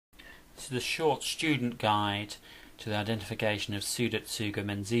This is a short student guide to the identification of Pseudotsuga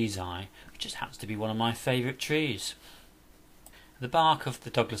menziesii, which just happens to be one of my favourite trees. The bark of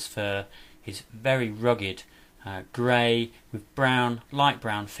the Douglas fir is very rugged, grey with light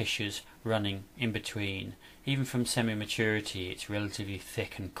brown fissures running in between. Even from semi-maturity it's relatively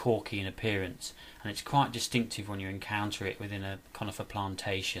thick and corky in appearance, and it's quite distinctive when you encounter it within a conifer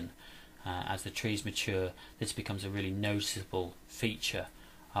plantation. As the trees mature, this becomes a really noticeable feature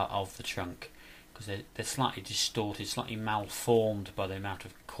of the trunk, because they're slightly distorted, slightly malformed by the amount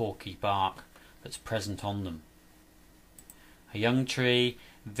of corky bark that's present on them. A young tree,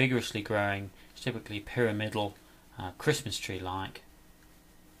 vigorously growing, is typically pyramidal, Christmas tree-like.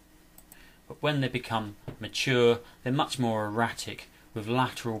 But when they become mature, they're much more erratic, with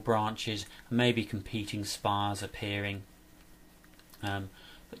lateral branches and maybe competing spires appearing.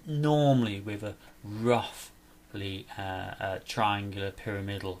 But normally with a roughly triangular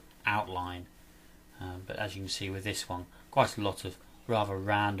pyramidal outline. But as you can see with this one, quite a lot of rather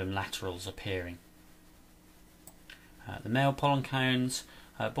random laterals appearing. The male pollen cones,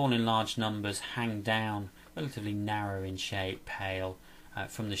 born in large numbers, hang down, relatively narrow in shape, pale,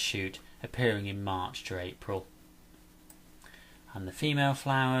 from the shoot, appearing in March to April. And the female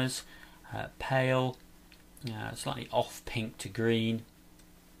flowers, pale, slightly off pink to green,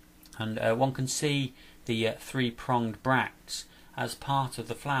 and one can see the three-pronged bracts as part of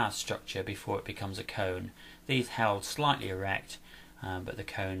the flower structure before it becomes a cone. These held slightly erect, but the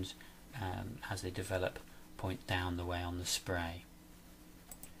cones, as they develop, point down the way on the spray.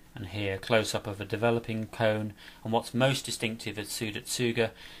 And here, close-up of a developing cone, and what's most distinctive of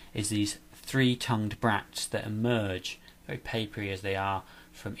Pseudotsuga is these three-tongued bracts that emerge, very papery as they are,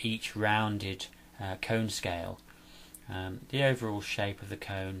 from each rounded cone scale. The overall shape of the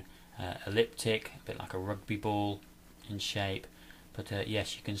cone, elliptic, a bit like a rugby ball in shape, but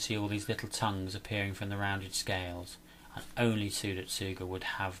yes, you can see all these little tongues appearing from the rounded scales, and only Pseudotsuga would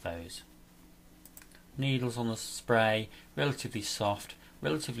have those. Needles on the spray, relatively soft,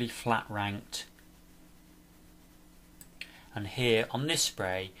 relatively flat ranked, and here on this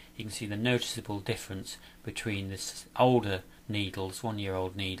spray you can see the noticeable difference between this older needles,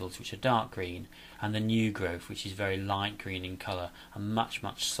 1-year-old needles, which are dark green, and the new growth, which is very light green in colour and much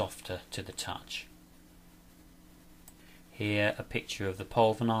softer to the touch. Here a picture of the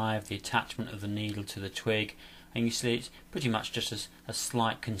pulvini, of the attachment of the needle to the twig, and you see it's pretty much just a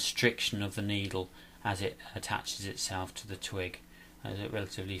slight constriction of the needle as it attaches itself to the twig. As a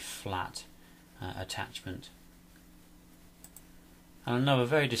relatively flat attachment. And another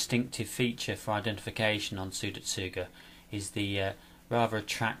very distinctive feature for identification on Pseudotsuga is the rather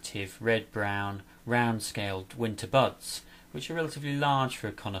attractive red-brown round-scaled winter buds, which are relatively large for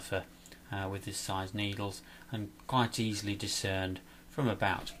a conifer with this size needles, and quite easily discerned from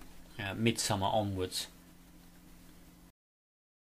about midsummer onwards.